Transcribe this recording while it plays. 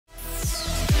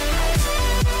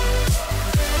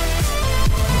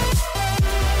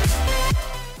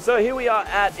So here we are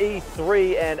at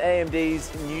E3 and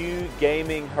AMD's new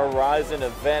gaming Horizon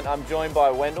event. I'm joined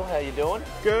by Wendell. How you doing?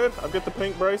 Good. I've got the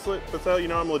pink bracelet. That's how you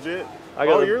know I'm legit.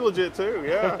 You're legit too,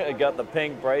 yeah. I got the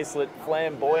pink bracelet,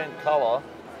 flamboyant color.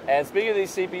 And speaking of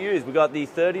these CPUs, we got the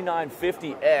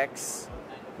 3950X,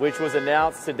 which was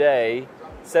announced today,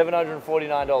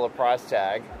 $749 price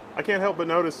tag. I can't help but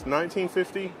notice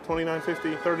 1950,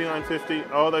 2950,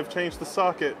 3950. Oh, they've changed the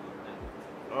socket.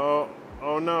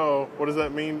 Oh no! What does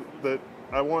that mean? That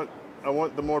I want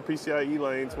the more PCIe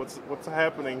lanes. What's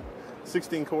happening?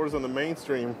 16 cores on the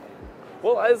mainstream.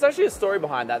 Well, there's actually a story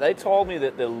behind that. They told me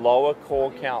that the lower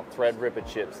core count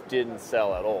Threadripper chips didn't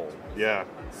sell at all. Yeah.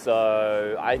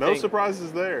 So I think... No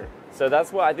surprises there. So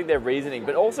that's what I think they're reasoning.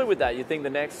 But also with that, you think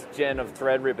the next gen of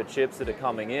Threadripper chips that are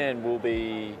coming in will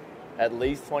be at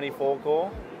least 24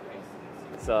 core?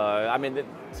 So, I mean,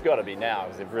 it's got to be now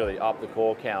because they've really upped the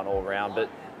core count all around.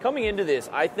 But coming into this,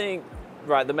 I think,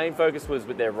 right, the main focus was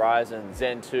with their Ryzen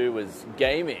Zen 2 was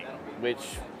gaming,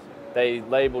 which they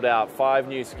labeled out 5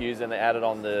 new SKUs and they added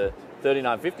on the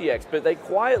 3950X, but they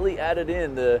quietly added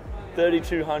in the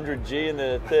 3200G and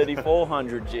the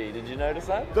 3400G. Did you notice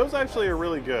that? Those actually are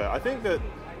really good. I think that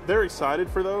they're excited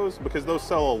for those because those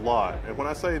sell a lot. And when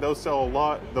I say those sell a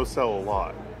lot, those sell a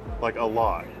lot. Like a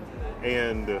lot.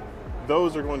 And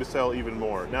those are going to sell even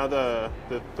more. Now the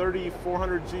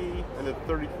 3400G and the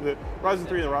Ryzen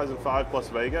 3 and the Ryzen 5 plus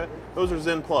Vega, those are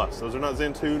Zen Plus. Those are not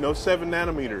Zen 2, no 7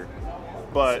 nanometer.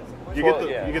 But you get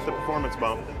the performance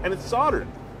bump. And it's soldered,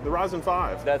 the Ryzen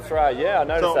 5. That's right, yeah, I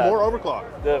noticed that. So more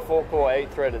overclock. The 4-core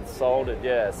 8-threaded soldered,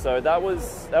 yeah. So that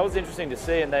was interesting to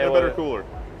see. And they a better cooler.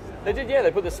 They did, yeah,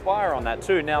 they put the Spire on that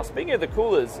too. Now, speaking of the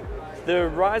coolers,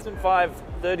 the Ryzen 5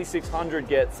 3600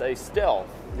 gets a Stealth.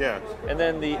 Yeah. And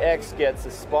then the X gets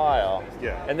a Spire.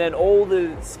 Yeah. And then all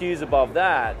the SKUs above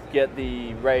that get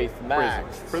the Wraith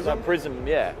Max. Prism,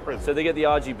 yeah. Prism. So they get the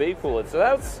RGB cooler. So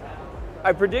that's,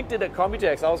 I predicted at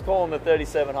Computex, I was calling the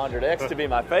 3700X to be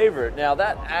my favorite. Now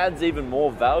that adds even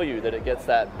more value that it gets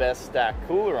that best stack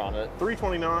cooler on it.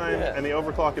 329 and the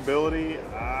overclock ability.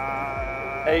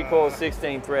 8 cores,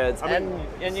 16 threads,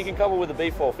 and you can couple with the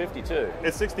B450 too.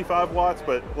 It's 65 watts,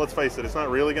 but let's face it, it's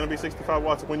not really going to be 65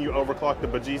 watts when you overclock the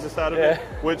bejesus out of it,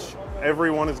 which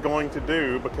everyone is going to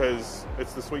do because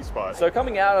it's the sweet spot. So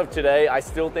coming out of today, I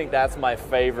still think that's my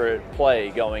favorite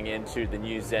play going into the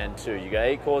new Zen 2. You got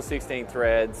 8 cores, 16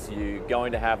 threads, you're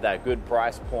going to have that good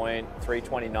price point,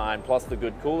 329 plus the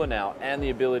good cooler now, and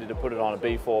the ability to put it on a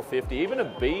B450, even a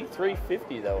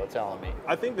B350 they were telling me.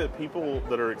 I think that people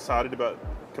that are excited about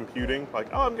computing, like,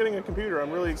 oh, I'm getting a computer,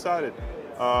 I'm really excited.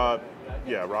 Yeah,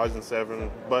 Ryzen 7,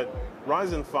 but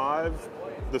Ryzen 5,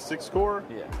 the 6-core,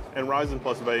 and Ryzen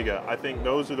plus Vega, I think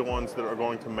those are the ones that are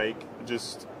going to make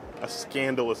just a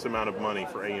scandalous amount of money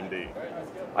for AMD.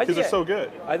 Because they're so good.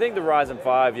 I think the Ryzen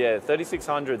 5,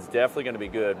 3600 is definitely going to be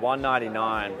good.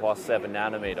 199 plus 7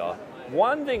 nanometer.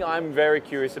 One thing I'm very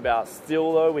curious about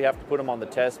still, though, we have to put them on the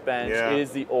test bench,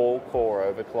 is the all-core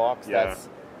overclocks. That's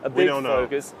a big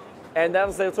focus. And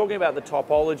they're talking about the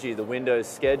topology, the Windows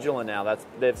scheduler now.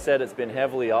 They've said it's been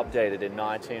heavily updated in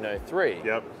 1903.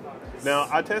 Yep. Now,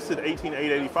 I tested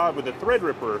 18885 with the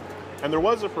Threadripper, and there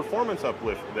was a performance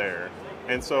uplift there.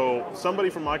 And so somebody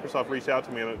from Microsoft reached out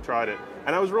to me and I tried it.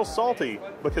 And I was real salty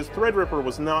because Threadripper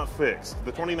was not fixed.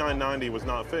 The 2990 was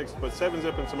not fixed, but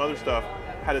 7-zip and some other stuff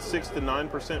had a 6 to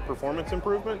 9% performance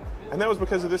improvement. And that was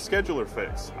because of this scheduler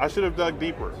fix. I should have dug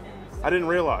deeper. I didn't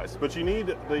realize. But you need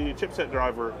the chipset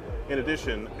driver in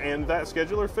addition, and that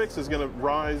scheduler fix is going to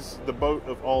rise the boat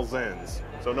of all Zens.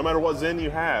 So no matter what Zen you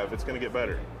have, it's going to get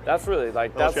better. That's really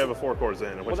like unless you have a 4-core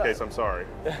Zen, in which case I'm sorry.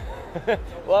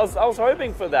 Well, I was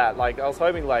hoping for that. Like I was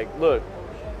hoping, look,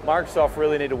 Microsoft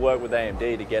really need to work with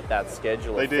AMD to get that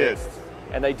scheduler They did. fixed.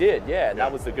 And they did, and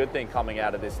that was the good thing coming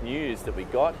out of this news that we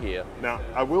got here. Now,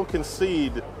 I will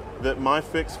concede that my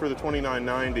fix for the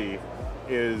 2990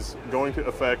 is going to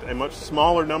affect a much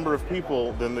smaller number of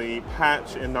people than the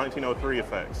patch in 1903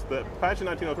 affects. The patch in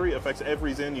 1903 affects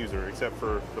every Zen user except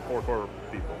for the 4-core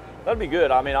people. That'd be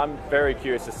good. I mean, I'm very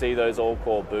curious to see those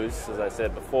all-core boosts. As I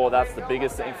said before, that's the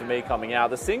biggest thing for me coming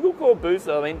out. The single-core boost,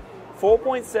 I mean,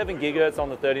 4.7 gigahertz on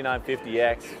the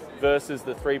 3950X versus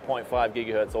the 3.5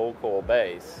 gigahertz all-core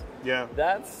base. Yeah,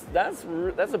 that's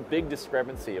a big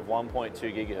discrepancy of 1.2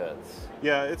 gigahertz.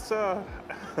 Yeah,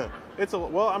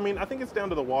 well, I mean, I think it's down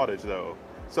to the wattage though.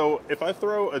 So if I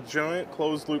throw a giant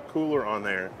closed loop cooler on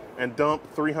there and dump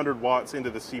 300 watts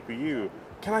into the CPU,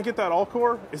 can I get that all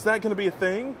core? Is that going to be a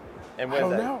thing? And I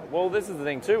don't know. Well, this is the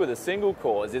thing too with the single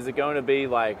cores. Is it going to be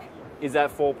like is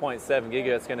that 4.7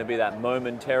 gigahertz going to be that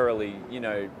momentarily,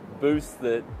 boost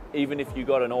that even if you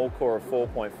got an all-core of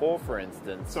 4.4, for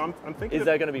instance, so I'm thinking is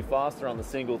that going to be faster on the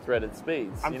single-threaded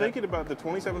speeds? I'm thinking about the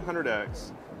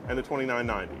 2700X and the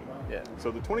 2990. Yeah. So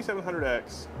the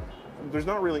 2700X, there's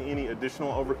not really any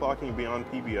additional overclocking beyond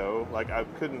PBO. Like I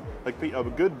couldn't, like a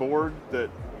good board that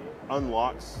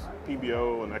unlocks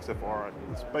PBO and XFR,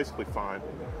 it's basically fine.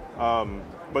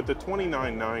 But the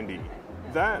 2990,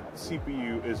 that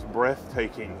CPU is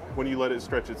breathtaking when you let it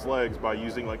stretch its legs by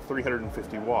using like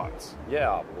 350 watts.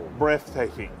 Yeah.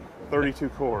 Breathtaking. 32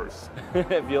 cores.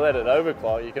 If you let it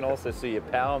overclock, you can also see your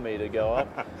power meter go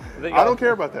up. I don't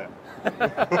care about that.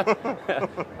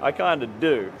 I kind of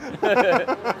do.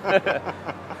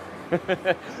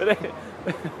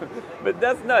 But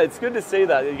it's good to see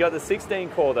that. You got the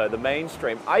 16 core though, the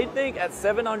mainstream. I think at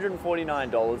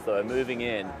 $749 though, moving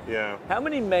in, yeah. How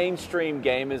many mainstream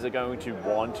gamers are going to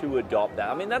want to adopt that?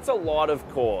 I mean, that's a lot of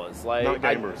cores. Like not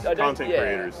gamers, content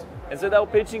creators. And so they were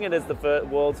pitching it as the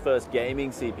world's first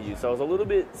gaming CPU. So I was a little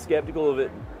bit skeptical of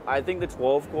it. I think the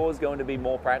 12 core is going to be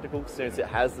more practical since it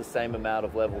has the same amount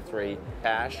of level 3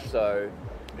 cache. So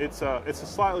it's a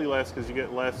slightly less because you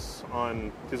get less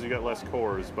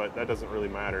cores, but that doesn't really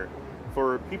matter.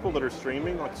 For people that are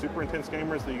streaming, like super intense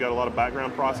gamers, that you got a lot of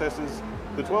background processes,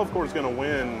 the 12 core is going to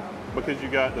win because you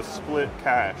got the split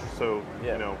cache. So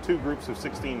yeah. 2 groups of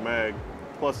 16 meg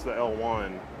plus the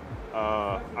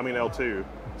L2.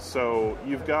 So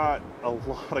you've got a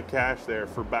lot of cache there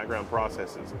for background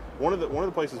processes. One of the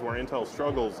places where Intel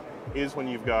struggles is when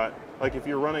you've got, like, if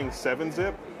you're running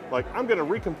 7-zip, like I'm going to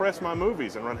recompress my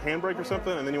movies and run Handbrake or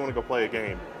something, and then you want to go play a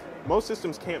game. Most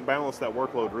systems can't balance that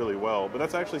workload really well, but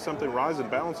that's actually something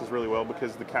Ryzen balances really well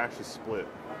because the cache is split.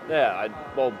 Yeah,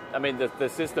 the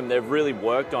system, they've really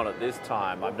worked on it this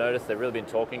time. I've noticed they've really been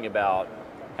talking about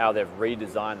how they've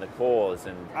redesigned the cores.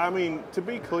 And I mean, to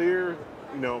be clear,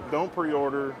 don't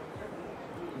pre-order.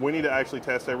 We need to actually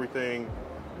test everything.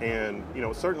 And,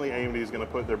 certainly AMD is going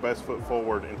to put their best foot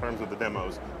forward in terms of the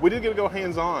demos. We did get to go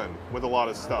hands-on with a lot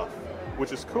of stuff,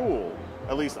 which is cool.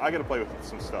 At least I got to play with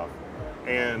some stuff.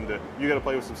 And you got to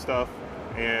play with some stuff.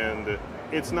 And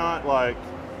it's not like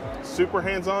super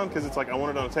hands-on because it's like I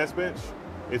want it on a test bench.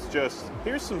 It's just,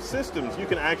 here's some systems you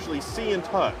can actually see and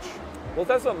touch. Well,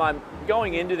 that's what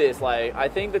going into this, like, I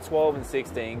think the 12 and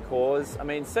 16 cores, I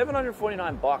mean,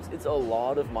 $749, it's a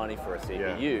lot of money for a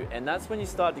CPU. Yeah. And that's when you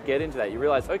start to get into that. You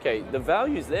realize, okay, the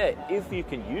value's there if you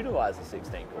can utilize the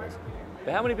 16 cores.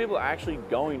 But how many people are actually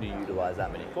going to utilize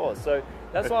that many cores? So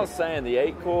that's what I was saying, the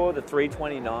 8 core, the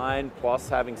 329, plus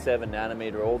having 7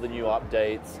 nanometer, all the new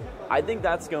updates, I think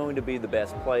that's going to be the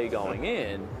best play going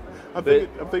in. I'm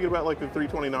thinking about like the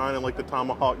 329 and like the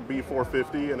Tomahawk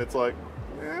B450, and it's like,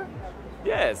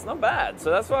 yeah, it's not bad.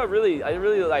 So that's why I really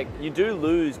like. You do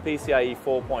lose PCIe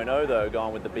 4.0 though,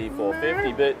 going with the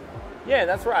B450, but yeah,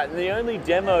 that's right. And the only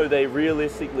demo they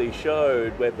realistically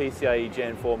showed where PCIe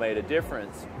Gen 4 made a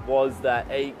difference was that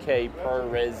 8K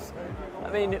ProRes.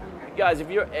 I mean, guys, if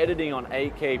you're editing on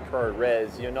 8K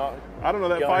ProRes, you're not. I don't know,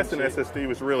 that Bison SSD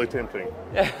was really tempting.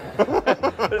 Yeah.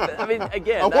 I mean,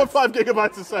 again, I want 5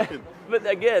 gigabytes a second. But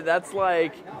again, that's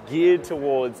like geared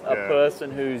towards a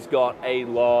person who's got a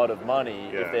lot of money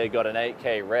if they've got an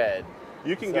 8K Red.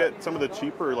 You can get some of the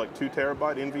cheaper, like 2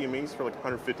 terabyte NVMe's for like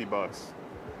 $150.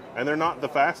 And they're not the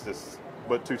fastest,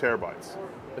 but 2 terabytes.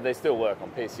 But they still work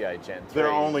on PCIe Gen 3. They're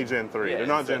only Gen 3. Yeah, they're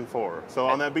not Gen 4. So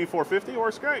on that B450, it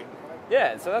works great.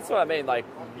 Yeah, so that's what I mean. Like,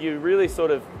 you really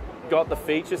sort of got the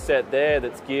feature set there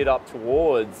that's geared up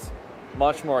towards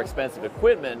much more expensive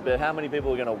equipment, but how many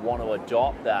people are going to want to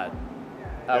adopt that?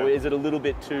 Is it a little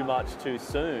bit too much too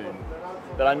soon?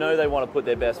 But I know they want to put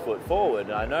their best foot forward,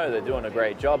 and I know they're doing a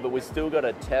great job, but we still got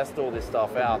to test all this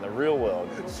stuff out in the real world.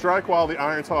 Strike while the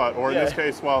iron's hot, or in this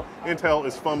case, while Intel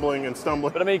is fumbling and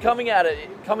stumbling. But I mean, coming out of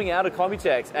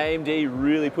Computex, AMD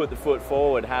really put the foot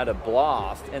forward, had a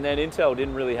blast, and then Intel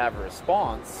didn't really have a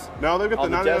response. No, they've got the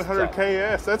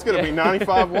 9900KS. That's going to be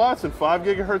 95 watts and 5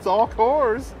 gigahertz all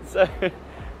cores.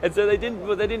 So they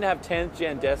didn't have 10th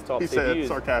gen desktop CPUs. He said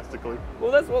sarcastically.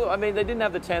 Well, they didn't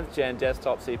have the 10th gen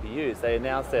desktop CPUs. They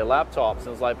announced their laptops, and it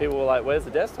was like people were like, "Where's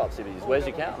the desktop CPUs? Where's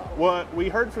your counter?" Well, we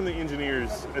heard from the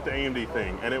engineers at the AMD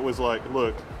thing, and it was like,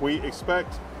 look, we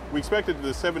expected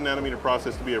the 7 nanometer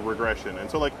process to be a regression, and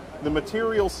so like the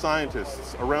material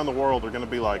scientists around the world are going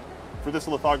to be like, for this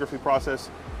lithography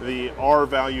process, the R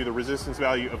value, the resistance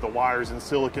value of the wires in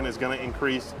silicon is going to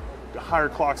increase. Higher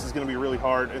clocks is going to be really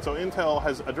hard, and so Intel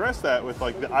has addressed that with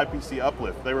like the IPC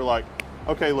uplift. They were like,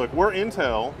 okay, look, we're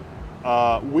Intel,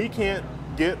 we can't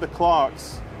get the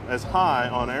clocks as high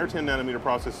on our 10 nanometer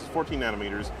processes, 14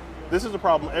 nanometers, this is a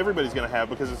problem everybody's going to have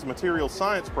because it's a material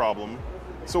science problem.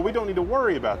 So we don't need to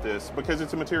worry about this because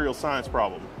it's a material science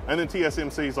problem. And then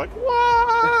TSMC is like,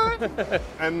 what?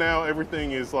 And now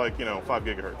everything is like, 5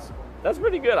 gigahertz. That's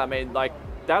pretty good. I mean, like,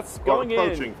 that's going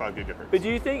approaching 5 gigahertz. But do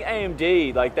you think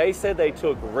AMD, like, they said they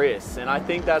took risks, and I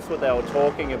think that's what they were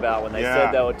talking about when they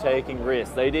said they were taking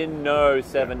risks. They didn't know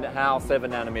how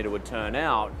 7 nanometer would turn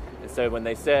out, and so when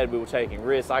they said we were taking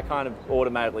risks, I kind of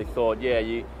automatically thought, yeah,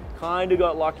 you kind of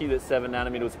got lucky that 7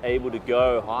 nanometer was able to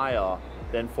go higher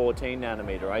than 14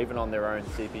 nanometer, even on their own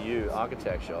CPU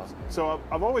architecture. So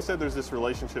I've always said there's this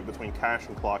relationship between cache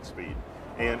and clock speed.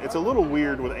 And it's a little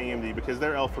weird with AMD because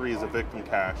their L3 is a victim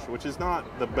cache, which is not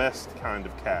the best kind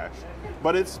of cache.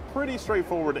 But it's pretty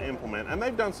straightforward to implement, and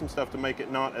they've done some stuff to make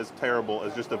it not as terrible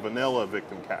as just a vanilla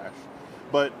victim cache.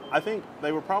 But I think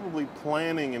they were probably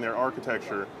planning in their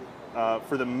architecture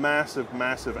for the massive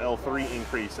L3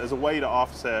 increase as a way to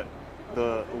offset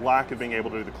the lack of being able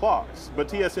to do the clocks. But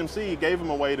TSMC gave them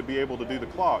a way to be able to do the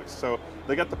clocks. So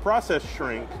they got the process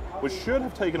shrink, which should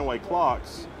have taken away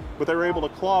clocks, but they were able to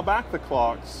claw back the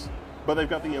clocks, but they've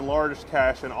got the enlarged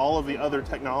cache and all of the other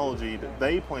technology that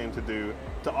they plan to do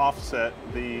to offset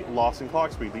the loss in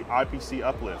clock speed, the IPC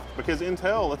uplift. Because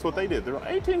Intel, that's what they did. They're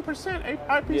 18%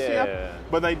 IPC up,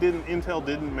 but Intel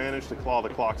didn't manage to claw the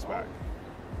clocks back.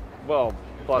 Well,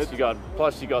 plus you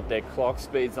got their clock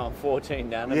speeds on 14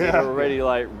 nanometer already,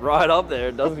 like right up there.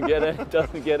 It doesn't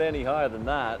get any higher than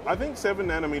that. I think 7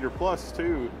 nanometer plus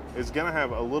too is going to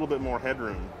have a little bit more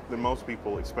headroom than most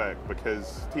people expect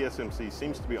because TSMC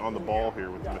seems to be on the ball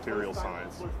here with the material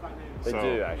science. They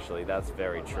do actually. That's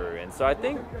very true. And so I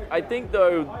think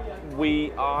though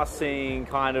we are seeing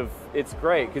kind of, it's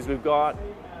great because we've got.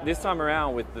 This time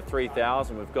around with the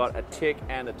 3000, we've got a tick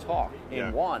and a tock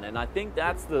in one, and I think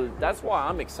that's why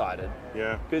I'm excited.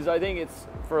 Yeah. Because I think it's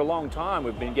for a long time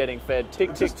we've been getting fed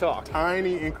tick tick tock,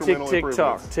 tiny incremental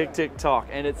improvements. Tick tick tock,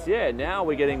 and it's now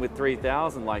we're getting with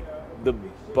 3000 like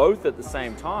both at the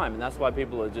same time, and that's why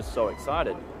people are just so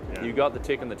excited. Yeah. You got the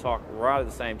tick and the tock right at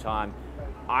the same time.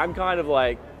 I'm kind of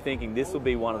like thinking this will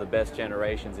be one of the best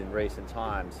generations in recent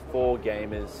times for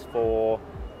gamers, for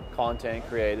content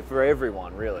created, for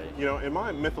everyone, really. In my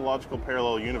mythological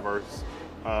parallel universe,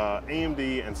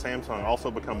 AMD and Samsung also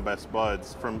become best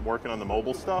buds from working on the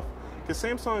mobile stuff, because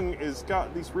Samsung has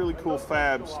got these really cool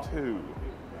fabs too.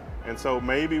 And so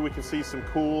maybe we can see some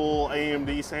cool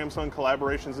AMD-Samsung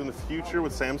collaborations in the future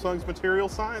with Samsung's material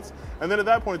science. And then at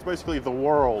that point, it's basically the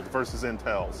world versus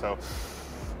Intel. So,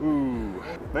 ooh,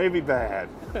 maybe bad.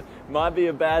 Might be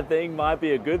a bad thing, might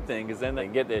be a good thing, because then they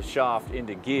can get their shaft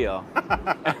into gear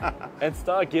and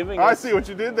start giving us... I see what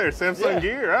you did there, Samsung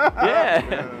gear.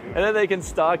 And then they can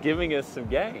start giving us some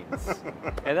gains.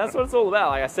 And that's what it's all about.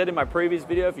 Like I said in my previous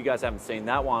video, if you guys haven't seen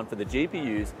that one, for the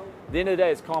GPUs, at the end of the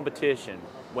day, it's competition.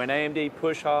 When AMD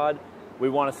push hard, we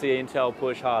want to see Intel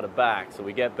push harder back, so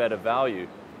we get better value.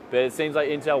 But it seems like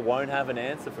Intel won't have an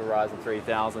answer for Ryzen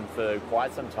 3000 for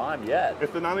quite some time yet.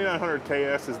 If the 9900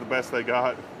 KS is the best they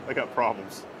got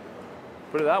problems.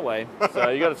 Put it that way. So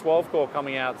you got a 12-core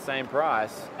coming out at the same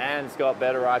price, and it's got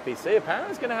better IPC. Apparently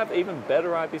it's going to have even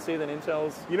better IPC than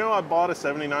Intel's. I bought a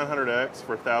 7900X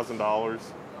for $1,000,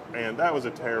 and that was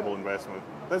a terrible investment.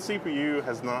 That CPU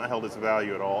has not held its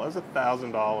value at all. It was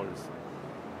 $1,000.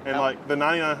 And like the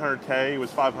 9900K was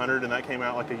 $500, and that came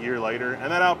out like a year later,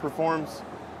 and that outperforms.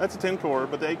 That's a 10-core,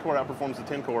 but the 8-core outperforms the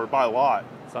 10-core by a lot.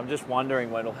 So I'm just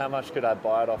wondering, Wendell, how much could I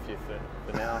buy it off you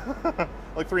for now?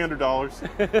 Like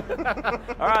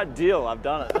 $300. All right, deal. I've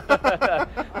done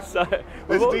it. So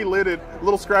it's delidded, a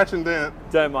little scratch and dent.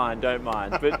 Don't mind.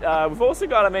 But we've also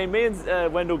got, me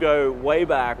and Wendell go way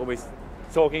back when we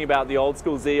talking about the old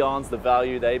school Xeons, the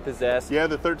value they possess. Yeah,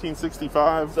 the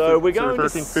 1365. So we're going to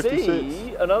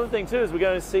see, another thing too, is we're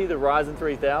going to see the Ryzen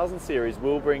 3000 series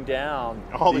will bring down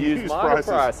all the used market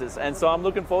prices. And so I'm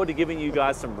looking forward to giving you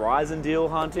guys some Ryzen deal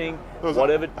hunting. Those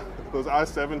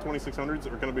i7 2600s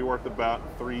are going to be worth about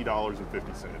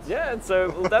 $3.50. Yeah, and so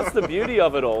that's the beauty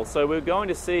of it all. So we're going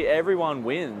to see everyone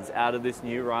wins out of this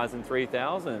new Ryzen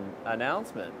 3000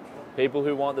 announcement. People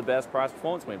who want the best price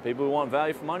performance win. People who want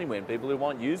value for money win. People who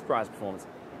want used price performance.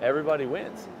 Everybody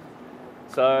wins.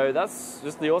 So that's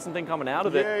just the awesome thing coming out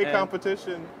of it. Yay,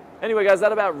 competition. Anyway, guys,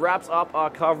 that about wraps up our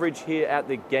coverage here at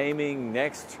the Gaming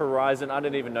Next Horizon. I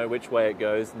don't even know which way it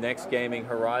goes. Next Gaming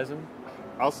Horizon.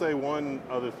 I'll say one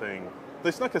other thing.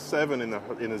 They snuck a 7 in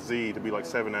a Z to be like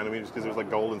 7 nanometers because it was like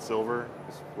gold and silver.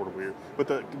 It's sort of weird. But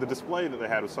the display that they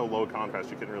had was so low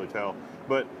contrast you couldn't really tell.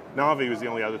 But Navi was the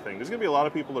only other thing. There's going to be a lot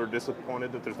of people that are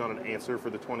disappointed that there's not an answer for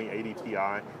the 2080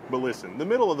 Ti. But listen, the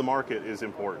middle of the market is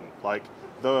important. Like,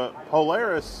 the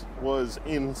Polaris was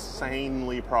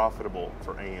insanely profitable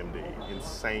for AMD.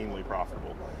 Insanely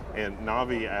profitable. And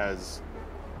Navi as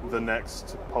the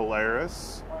next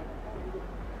Polaris,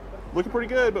 looking pretty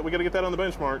good, but we got to get that on the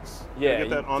benchmarks. Yeah, get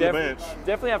that on the bench.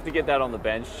 Definitely have to get that on the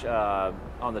bench,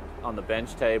 on the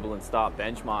bench table, and start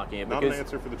benchmarking it. Not an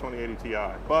answer for the 2080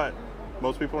 Ti, but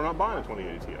most people are not buying a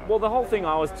 2080 Ti. Well, the whole thing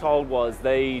I was told was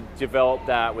they developed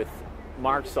that with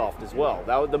Microsoft as well.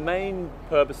 The main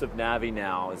purpose of Navi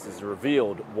now, as is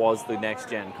revealed, was the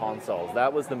next-gen consoles.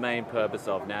 That was the main purpose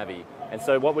of Navi. And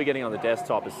so what we're getting on the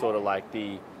desktop is sort of like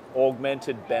the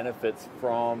augmented benefits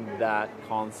from that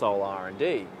console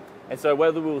R&D. And so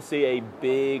whether we'll see a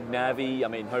big Navi, I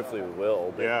mean, hopefully we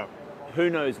will, but yeah. Who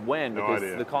knows when, because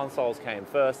idea. the consoles came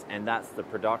first, and that's the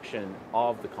production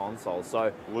of the consoles.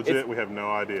 So legit, we have no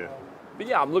idea. But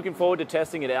yeah, I'm looking forward to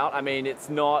testing it out. I mean, it's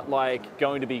not like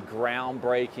going to be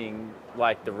groundbreaking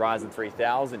like the Ryzen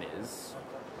 3000 is,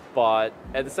 but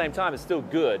at the same time, it's still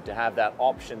good to have that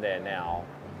option there now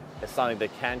as something that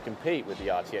can compete with the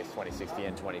RTX 2060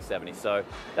 and 2070. So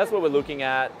that's what we're looking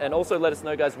at. And also let us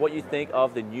know, guys, what you think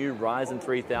of the new Ryzen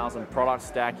 3000 product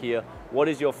stack here. What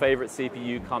is your favorite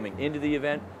CPU coming into the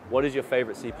event? What is your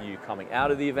favorite CPU coming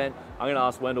out of the event? I'm going to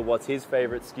ask Wendell what's his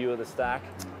favorite SKU of the stack.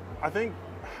 I think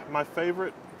my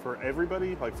favorite for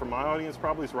everybody, like for my audience,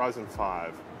 probably is Ryzen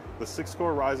 5. The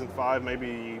 6-core Ryzen 5,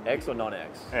 maybe... X or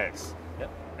non-X? X.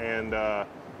 Yep. And,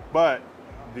 but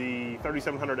the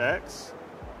 3700X,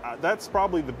 that's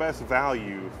probably the best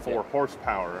value for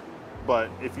horsepower. But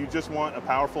if you just want a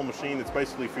powerful machine that's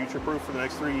basically future-proof for the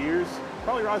next 3 years,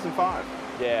 probably Ryzen 5.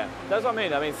 Yeah, that's what I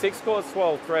mean. I mean, 6 cores,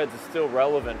 12 threads is still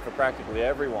relevant for practically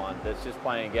everyone that's just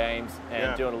playing games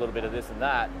and doing a little bit of this and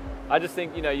that. I just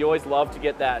think, you know, you always love to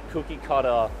get that cookie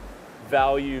cutter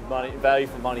value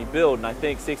for money build, and I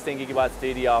think 16 gigabytes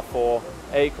DDR4,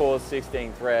 8 cores,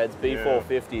 16 threads,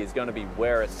 B450 is going to be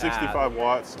where it's 65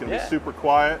 watts, going to be super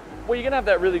quiet. Well, you're going to have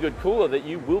that really good cooler that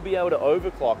you will be able to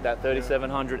overclock that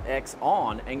 3700X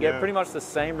on and get pretty much the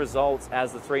same results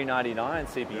as the 399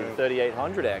 CPU, the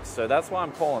 3800X. So that's why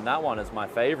I'm calling that one as my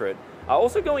favorite.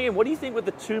 Also going in, what do you think with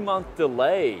the 2-month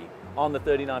delay on the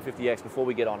 3950X before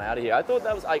we get on out of here? I thought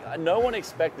that was, no one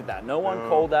expected that. No one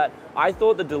called that. I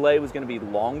thought the delay was going to be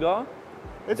longer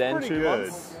than 2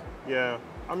 months. Yeah,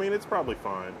 I mean, it's probably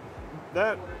fine.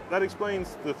 That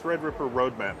explains the Threadripper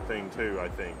roadmap thing too, I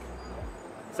think.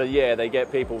 So yeah, they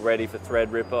get people ready for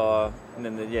Threadripper, and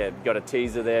then you've got a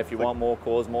teaser there. If you want more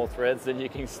cores, more threads, then you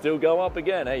can still go up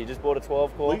again. Hey, you just bought a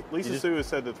 12 core. Lisa Su has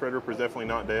said that Threadripper is definitely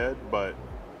not dead, but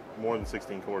more than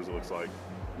 16 cores it looks like.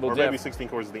 Well, or maybe 16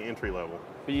 cores is the entry level.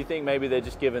 But you think maybe they're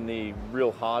just giving the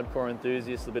real hardcore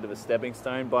enthusiasts a bit of a stepping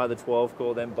stone, buy the 12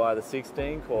 core, then buy the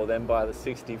 16 core, then buy the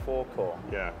 64 core.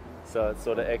 Yeah. So it's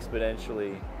sort of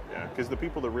exponentially. Yeah, because the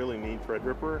people that really need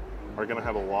Threadripper are going to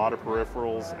have a lot of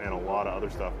peripherals and a lot of other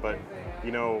stuff. But,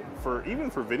 you know, even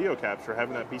for video capture,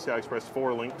 having that PCI Express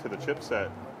 4 linked to the chipset,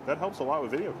 that helps a lot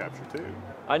with video capture too.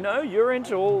 I know you're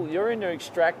into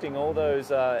extracting all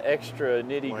those extra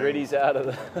nitty gritties out of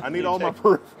the. I need all my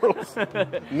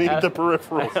peripherals. Need the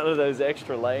peripherals out of those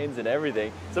extra lanes and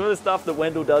everything. Some of the stuff that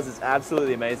Wendell does is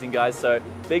absolutely amazing, guys. So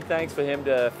big thanks for him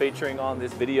to featuring on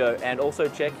this video, and also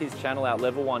check his channel out,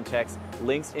 Level 1 Techs.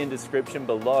 Links in description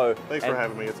below. Thanks for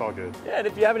having me. It's all good. Yeah, and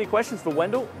if you have any questions for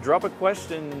Wendell, drop a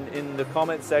question in the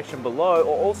comment section below,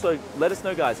 or also let us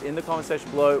know, guys, in the comment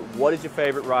section below, what is your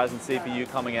favorite Ryzen CPU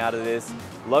coming out of this?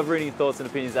 Love reading your thoughts and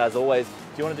opinions as always. Do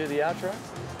you want to do the outro?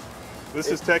 This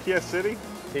is Tech Yes City.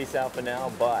 Peace out for now.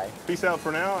 Bye. Peace out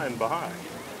for now and bye.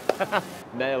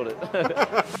 Nailed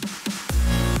it.